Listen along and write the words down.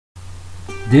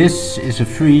This is a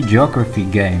free geography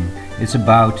game. It's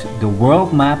about the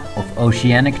world map of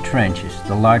oceanic trenches,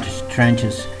 the largest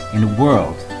trenches in the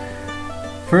world.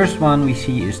 First one we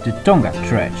see is the Tonga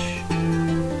Trench.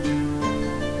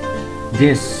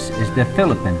 This is the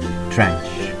Philippine Trench.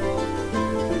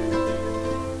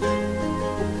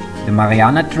 The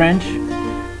Mariana Trench,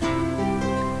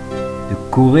 the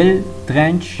Kuril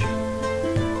Trench,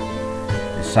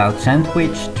 the South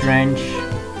Sandwich Trench,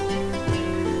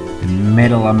 the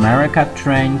Middle America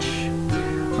Trench.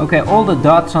 Okay, all the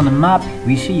dots on the map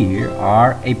we see here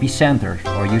are epicenters,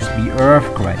 or used to be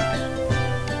earthquakes.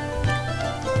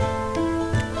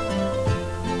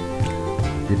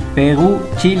 The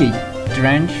Peru-Chile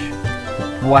Trench,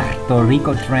 the Puerto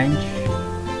Rico Trench.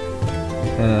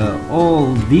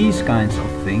 All these kinds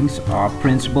of things are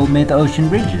principal mid-ocean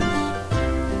ridges.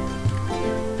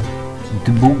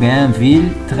 The Bougainville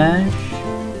Trench,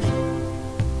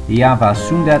 the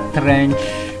Yavasunda Trench,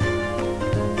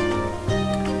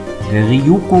 the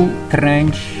Ryukyu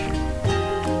Trench,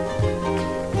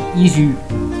 the Izu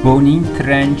Bonin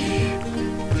Trench.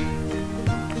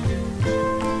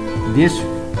 These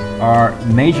are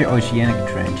major oceanic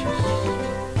trenches.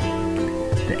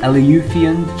 The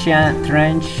Aleutian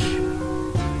Trench,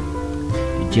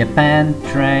 the Japan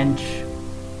Trench,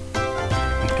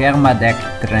 the Kermadec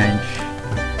Trench,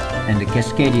 and the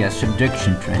Cascadia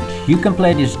Subduction Trench. You can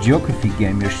play this geography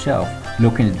game yourself.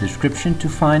 Look in the description to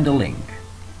find the link.